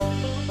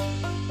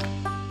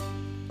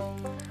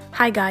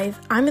Hi guys,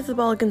 I'm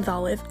Isabella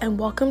Gonzalez and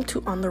welcome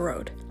to On the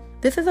Road.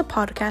 This is a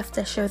podcast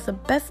that shows the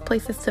best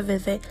places to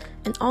visit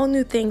and all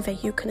new things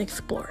that you can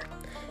explore.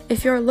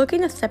 If you're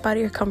looking to step out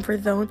of your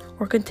comfort zone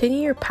or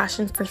continue your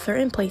passion for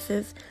certain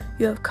places,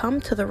 you have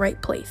come to the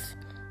right place.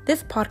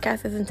 This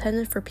podcast is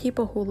intended for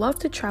people who love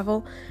to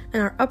travel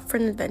and are up for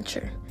an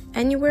adventure,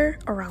 anywhere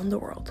around the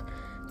world.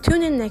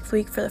 Tune in next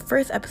week for the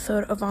first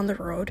episode of On the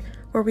Road,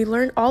 where we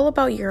learn all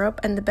about Europe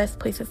and the best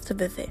places to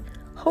visit.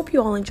 Hope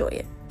you all enjoy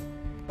it.